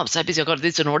go, oh, I'm so busy, I've got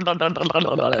this, and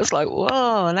it's like,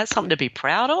 whoa, and that's something to be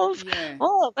proud of. Yeah.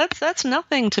 Oh, that's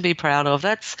nothing to be proud of.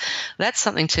 That's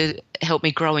something to help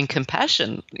me grow in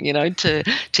compassion. To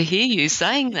hear you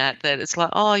saying that it's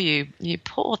like, oh, you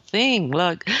poor thing,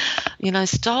 like,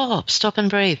 stop and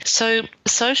breathe. So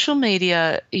social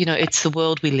media, it's the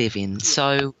world we live in.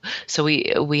 So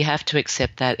we have to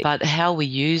accept that, but how we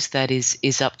use that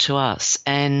is up to us.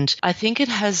 And I think it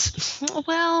has,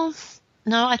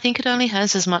 no, I think it only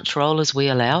has as much role as we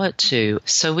allow it to.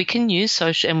 So we can use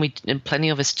social, and plenty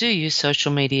of us do use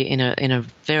social media in a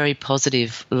very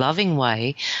positive, loving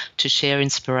way to share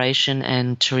inspiration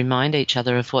and to remind each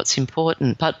other of what's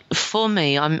important. But for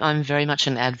me, I'm very much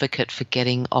an advocate for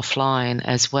getting offline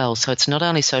as well. So it's not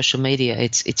only social media;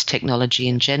 it's technology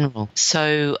in general.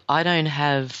 So I don't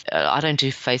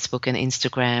do Facebook and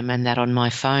Instagram and that on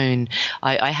my phone.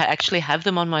 I actually have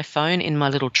them on my phone in my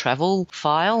little travel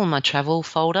file, my travel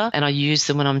folder, and I use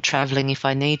them when I'm traveling if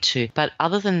I need to. But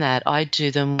other than that, I do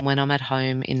them when I'm at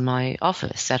home in my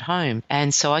office at home.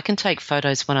 And so I can take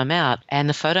photos when I'm out, and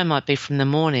the photo might be from the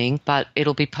morning, but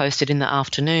it'll be posted in the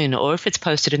afternoon. Or if it's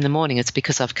posted in the morning, it's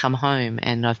because I've come home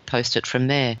and I've posted from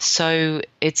there. So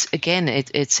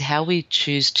it's how we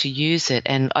choose to use it.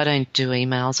 And I don't do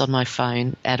emails on my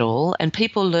phone at all. And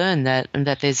people learn that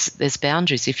there's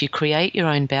boundaries. If you create your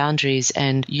own boundaries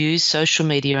and use social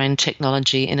media and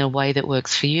technology in a way that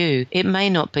works for you, it may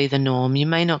not be the norm. You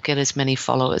may not get as many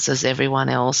followers as everyone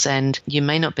else, and you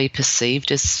may not be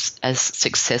perceived as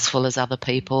successful as other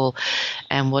people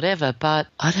and whatever, but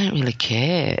I don't really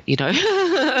care,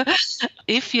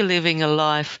 If you're living a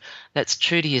life that's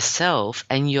true to yourself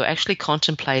and you're actually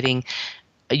contemplating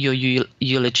your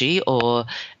eulogy or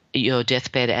your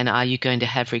deathbed, and are you going to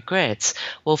have regrets?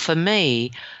 Well, for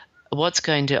me, what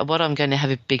I'm going to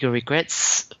have bigger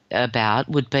regrets about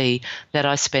would be that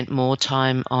I spent more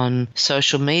time on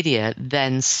social media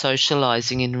than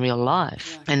socializing in real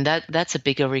life. Yeah. And that's a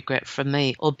bigger regret for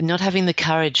me, or not having the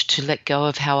courage to let go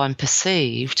of how I'm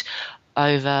perceived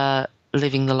over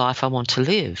living the life I want to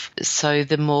live. So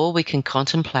the more we can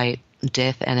contemplate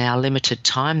death and our limited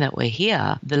time that we're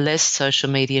here, the less social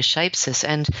media shapes us.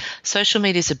 And social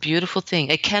media is a beautiful thing.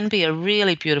 It can be a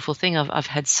really beautiful thing. I've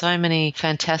had so many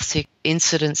fantastic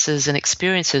incidences and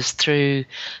experiences through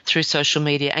social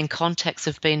media, and contacts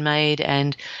have been made,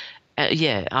 and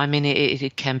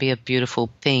it can be a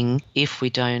beautiful thing if we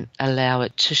don't allow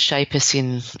it to shape us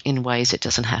in ways it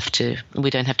doesn't have to. We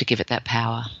don't have to give it that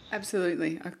power.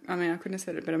 Absolutely. I couldn't have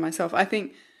said it better myself. I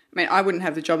wouldn't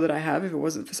have the job that I have if it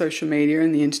wasn't for social media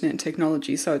and the internet and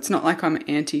technology. So it's not like I'm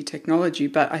anti-technology,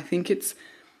 but I think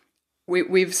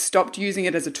we've stopped using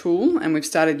it as a tool and we've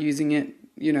started using it,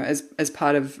 as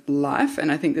part of life.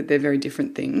 And I think that they're very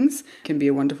different things. It can be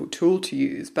a wonderful tool to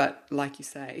use, but like you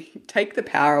say, take the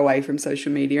power away from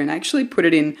social media and actually put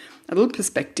it in a little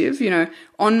perspective.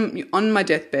 On my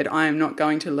deathbed, I am not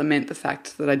going to lament the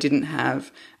fact that I didn't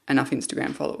have enough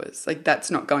Instagram followers. Like, that's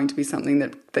not going to be something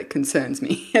that concerns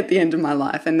me at the end of my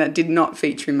life, and that did not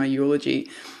feature in my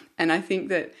eulogy. And I think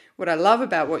that what I love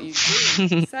about what you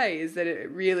do say is that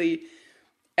it really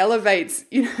elevates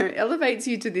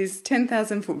you to this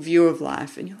 10,000 foot view of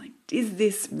life, and you're like, is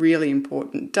this really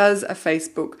important? Does a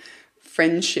Facebook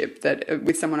friendship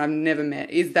with someone I've never met,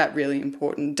 is that really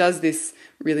important? Does this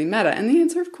really matter? And the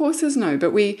answer, of course, is no.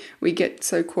 But we get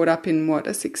so caught up in what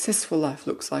a successful life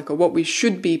looks like, or what we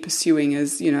should be pursuing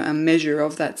as, a measure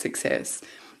of that success,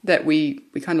 that we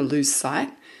kind of lose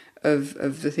sight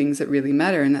of the things that really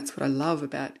matter. And that's what I love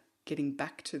about getting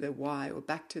back to the why, or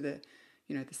back to the,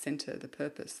 the center, the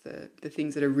purpose, the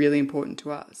things that are really important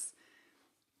to us.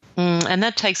 And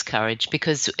that takes courage,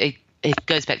 because it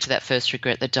goes back to that first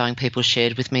regret that dying people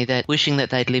shared with me, that wishing that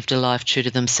they'd lived a life true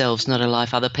to themselves, not a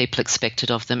life other people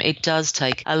expected of them. It does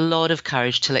take a lot of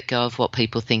courage to let go of what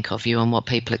people think of you and what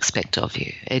people expect of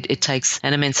you. It takes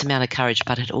an immense amount of courage,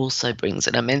 but it also brings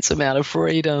an immense amount of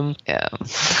freedom. Yeah.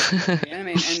 Yeah, I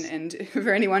mean, and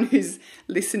for anyone who's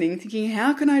listening thinking,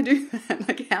 how can I do that?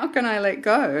 Like, how can I let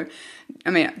go? I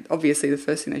mean, obviously the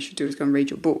first thing they should do is go and read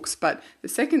your books. But the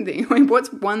second thing, I mean,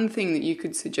 what's one thing that you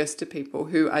could suggest to people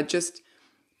who are just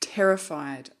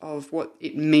terrified of what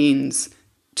it means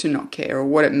to not care, or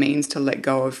what it means to let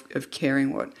go of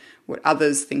caring what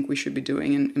others think we should be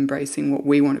doing and embracing what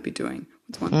we want to be doing?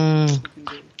 What's one thing you can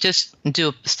do? Just do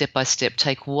a step by step.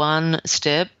 Take one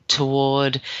step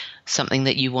toward something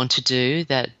that you want to do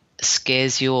that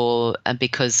scares you, or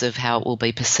because of how it will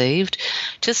be perceived.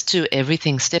 Just do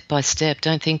everything step by step.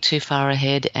 Don't think too far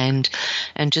ahead, and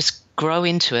just grow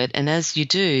into it. And as you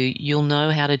do, you'll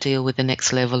know how to deal with the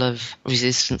next level of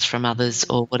resistance from others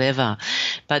or whatever.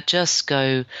 But just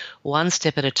go one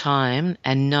step at a time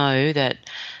and know that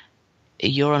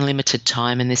you're on limited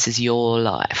time and this is your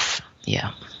life.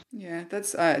 Yeah. Yeah,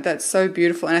 that's so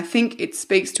beautiful. And I think it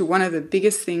speaks to one of the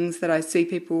biggest things that I see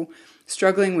people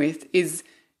struggling with is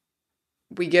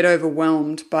we get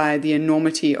overwhelmed by the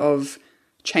enormity of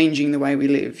changing the way we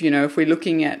live. You know, if we're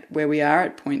looking at where we are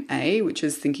at point A, which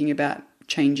is thinking about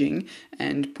changing,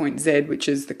 and point Z, which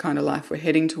is the kind of life we're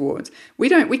heading towards, we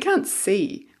can't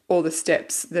see all the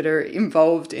steps that are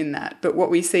involved in that. But what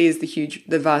we see is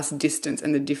the vast distance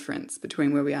and the difference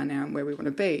between where we are now and where we want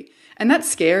to be. And that's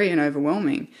scary and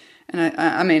overwhelming. And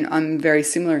I mean, I'm very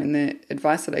similar in the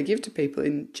advice that I give to people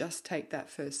in just take that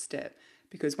first step,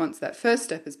 because once that first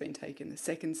step has been taken, the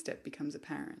second step becomes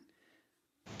apparent.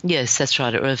 Yes, that's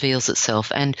right. It reveals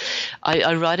itself. And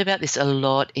I write about this a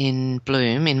lot in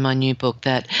Bloom, in my new book,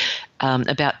 that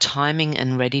about timing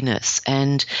and readiness.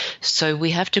 And so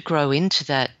we have to grow into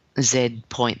that Z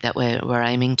point that we're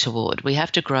aiming toward. We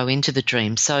have to grow into the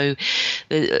dream. So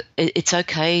it's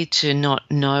okay to not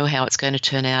know how it's going to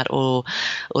turn out, or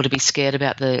to be scared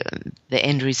about the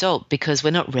end result, because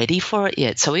we're not ready for it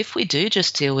yet. So if we do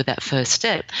just deal with that first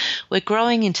step, we're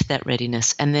growing into that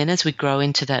readiness. And then as we grow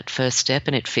into that first step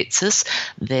and it fits us,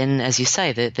 then, as you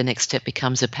say, the next step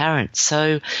becomes apparent.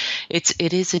 So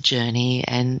it is a journey,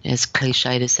 and as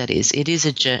cliched as that is, it is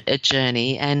a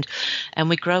journey, and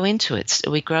we grow into it.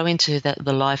 We grow into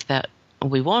the life that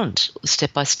we want,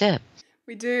 step by step.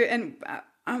 We do, and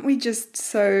aren't we just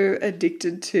so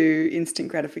addicted to instant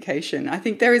gratification? I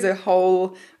think there is a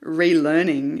whole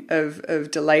relearning of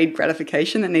delayed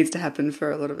gratification that needs to happen for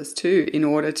a lot of us too, in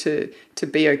order to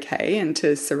be okay and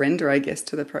to surrender, I guess,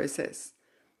 to the process.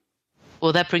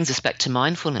 Well, that brings us back to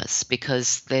mindfulness,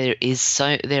 because there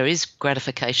is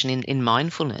gratification in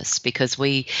mindfulness, because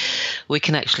we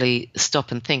can actually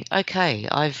stop and think, okay,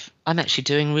 I'm actually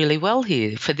doing really well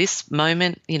here for this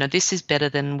moment. You know, this is better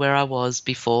than where I was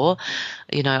before.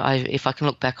 You know, if I can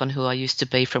look back on who I used to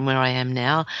be from where I am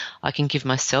now, I can give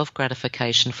myself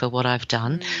gratification for what I've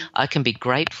done. I can be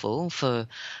grateful for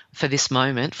this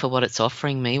moment, for what it's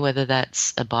offering me, whether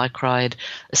that's a bike ride,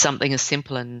 something as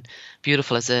simple and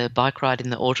beautiful as a bike ride in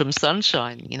the autumn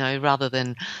sunshine, you know, rather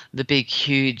than the big,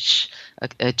 huge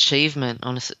achievement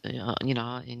on,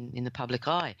 in the public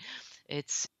eye.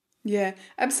 Yeah,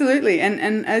 absolutely.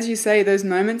 And as you say, those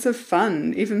moments of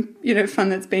fun, even, you know, fun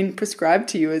that's been prescribed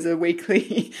to you as a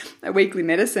weekly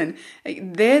medicine,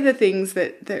 they're the things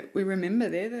that we remember.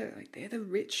 They're the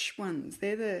rich ones.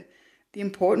 They're the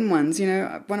important ones. You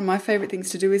know, one of my favorite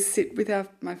things to do is sit with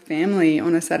my family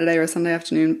on a Saturday or a Sunday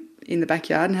afternoon in the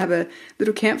backyard and have a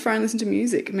little campfire and listen to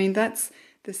music. I mean, that's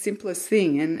the simplest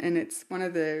thing, and it's one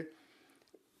of the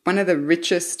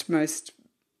richest, most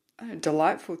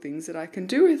delightful things that I can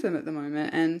do with them at the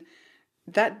moment. And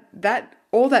that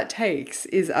all that takes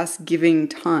is us giving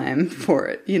time for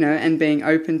it, you know, and being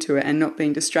open to it and not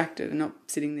being distracted and not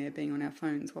sitting there being on our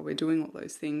phones while we're doing all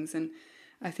those things. And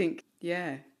I think,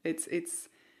 yeah, it's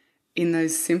in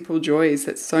those simple joys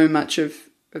that so much of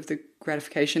the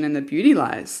gratification and the beauty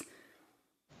lies.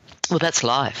 Well, that's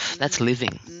life. That's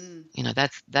living. You know,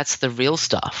 that's the real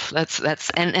stuff. That's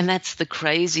that's the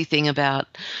crazy thing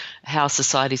about how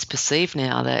society's perceived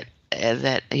now,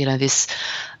 that you know,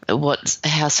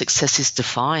 how success is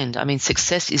defined. I mean,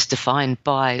 success is defined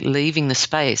by leaving the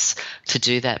space to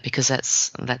do that, because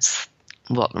that's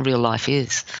what real life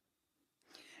is.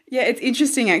 Yeah, it's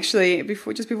interesting actually.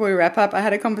 Before we wrap up, I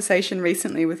had a conversation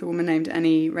recently with a woman named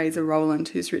Annie Razor Rowland,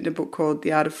 who's written a book called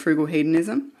The Art of Frugal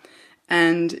Hedonism.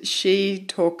 And she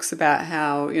talks about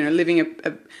how, living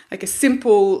a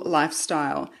simple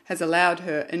lifestyle has allowed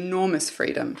her enormous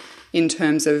freedom in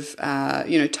terms of,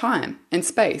 time and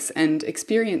space and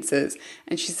experiences.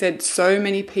 And she said so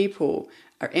many people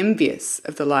are envious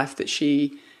of the life that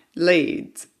she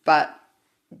leads, but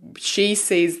she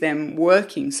sees them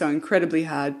working so incredibly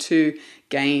hard to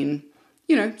gain,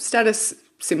 status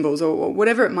symbols or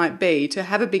whatever it might be, to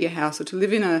have a bigger house or to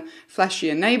live in a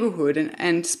flashier neighborhood,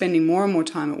 and spending more and more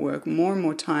time at work, more and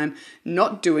more time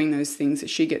not doing those things that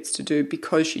she gets to do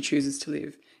because she chooses to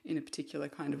live in a particular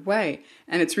kind of way.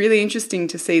 And it's really interesting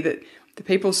to see that the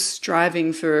people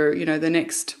striving for, the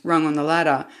next rung on the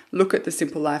ladder look at the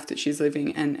simple life that she's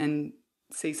living and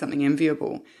see something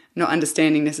enviable, not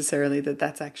understanding necessarily that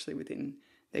that's actually within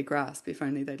their grasp, if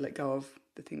only they'd let go of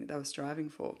the thing that they were striving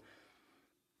for.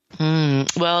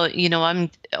 Well,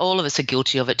 all of us are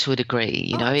guilty of it to a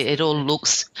degree. It all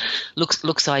looks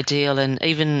ideal, and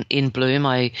even in Bloom,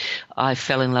 I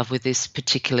fell in love with this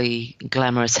particularly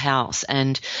glamorous house,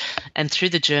 and through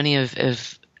the journey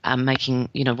of making,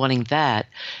 wanting that,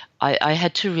 I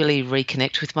had to really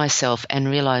reconnect with myself and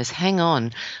realize, hang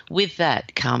on, with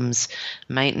that comes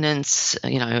maintenance,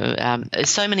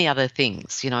 so many other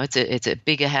things. It's a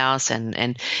bigger house,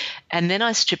 and then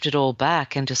I stripped it all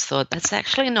back and just thought, that's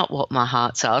actually not what my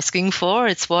heart's asking for.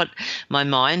 It's what my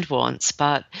mind wants,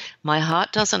 but my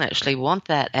heart doesn't actually want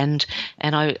that. And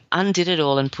I undid it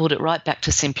all and pulled it right back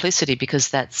to simplicity, because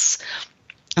that's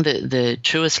the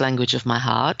truest language of my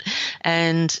heart.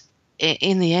 And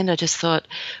in the end, I just thought,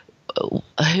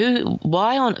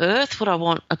 why on earth would I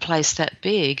want a place that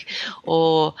big,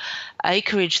 or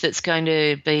acreage that's going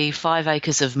to be 5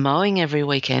 acres of mowing every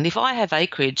weekend? If I have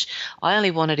acreage, I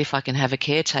only want it if I can have a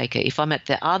caretaker. If I'm at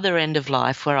the other end of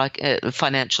life,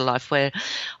 financial life, where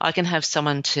I can have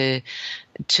someone to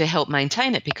help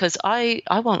maintain it, because I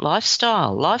want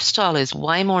lifestyle. Lifestyle is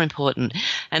way more important.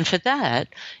 And for that,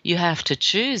 you have to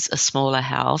choose a smaller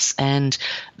house and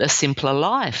a simpler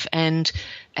life. And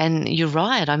you're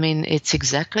right. I mean, it's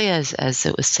exactly as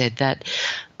it was said, that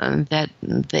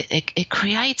it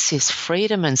creates this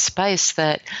freedom and space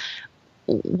that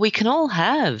we can all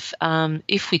have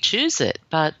if we choose it,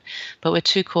 but we're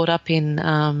too caught up in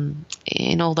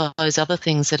all those other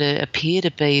things that appear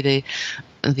to be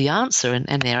the answer,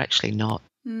 and they're actually not.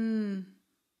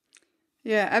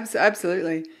 Yeah,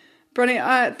 absolutely. Bronnie,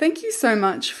 thank you so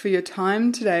much for your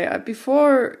time today.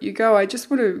 Before you go, I just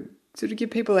want to sort of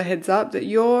give people a heads up that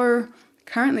you're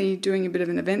currently doing a bit of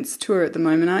an events tour at the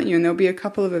moment, aren't you? And there'll be a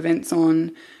couple of events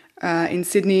on in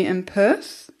Sydney and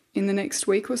Perth in the next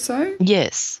week or so.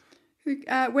 Yes.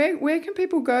 Where can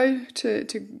people go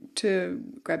to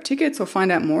grab tickets or find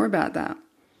out more about that?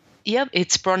 Yep,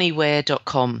 it's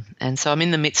bronnieware.com. And so I'm in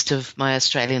the midst of my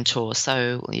Australian tour,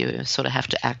 so you sort of have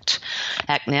to act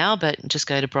now, but just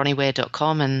go to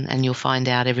bronnieware.com and you'll find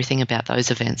out everything about those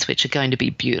events, which are going to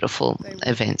be beautiful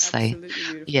events. Absolutely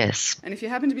beautiful. Yes. And if you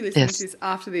happen to be listening to this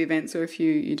after the events, or if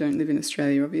you don't live in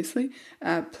Australia, obviously,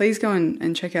 please go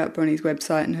and check out Bronnie's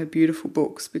website and her beautiful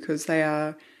books, because they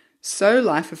are so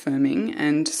life-affirming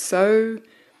and so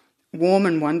warm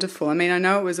and wonderful. I mean, I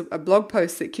know it was a blog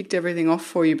post that kicked everything off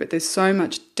for you, but there's so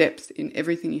much depth in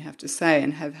everything you have to say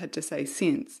and have had to say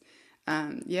since.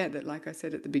 That, like I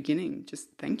said at the beginning, just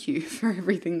thank you for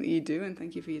everything that you do, and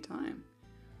thank you for your time.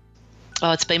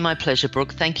 Oh, it's been my pleasure,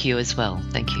 Brooke. Thank you as well.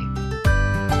 Thank you.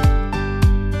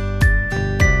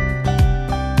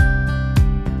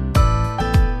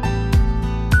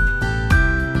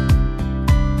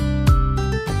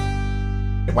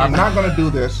 If I'm not going to do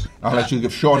this unless you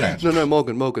give short answers. No,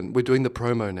 Morgan, we're doing the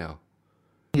promo now.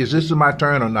 Is this my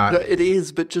turn or not? No, it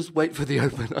is, but just wait for the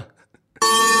opener.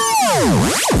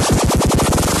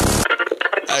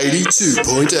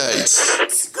 82.8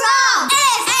 Scrum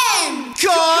FM!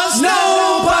 Cause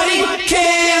nobody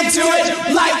can do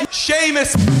it like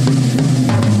Seamus.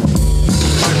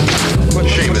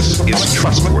 Seamus is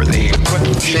trustworthy.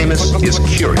 Seamus is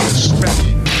curious.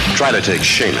 Try to take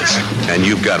Seamus, and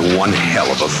you've got one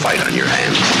hell of a fight on your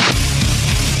hands.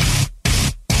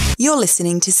 You're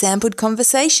listening to Sampled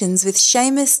Conversations with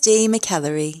Seamus D.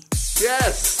 McAlary.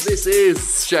 Yes, this is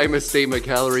Seamus D.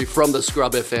 McAlary from the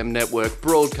Scrub FM network,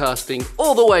 broadcasting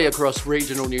all the way across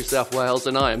regional New South Wales,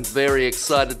 and I am very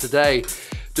excited today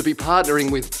to be partnering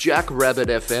with Jack Rabbit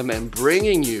FM and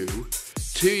bringing you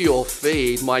to your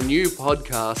feed my new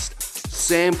podcast,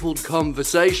 Sampled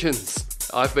Conversations.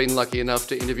 I've been lucky enough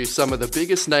to interview some of the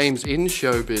biggest names in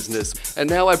show business, and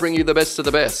now I bring you the best of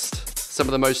the best. Some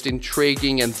of the most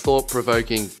intriguing and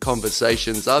thought-provoking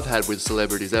conversations I've had with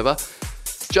celebrities ever.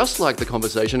 Just like the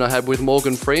conversation I had with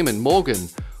Morgan Freeman. Morgan,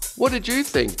 what did you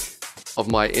think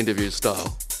of my interview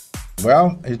style?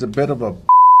 Well, he's a bit of a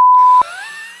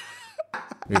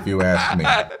if you ask me.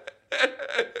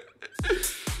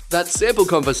 That's Sample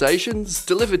Conversations,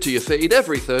 delivered to your feed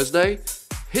every Thursday.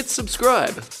 Hit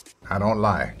subscribe. I don't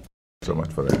lie. So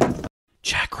much for that.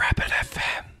 Jackrabbit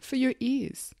FM. For your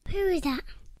ears. Who is that?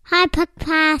 Hi, Puck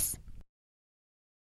Pass.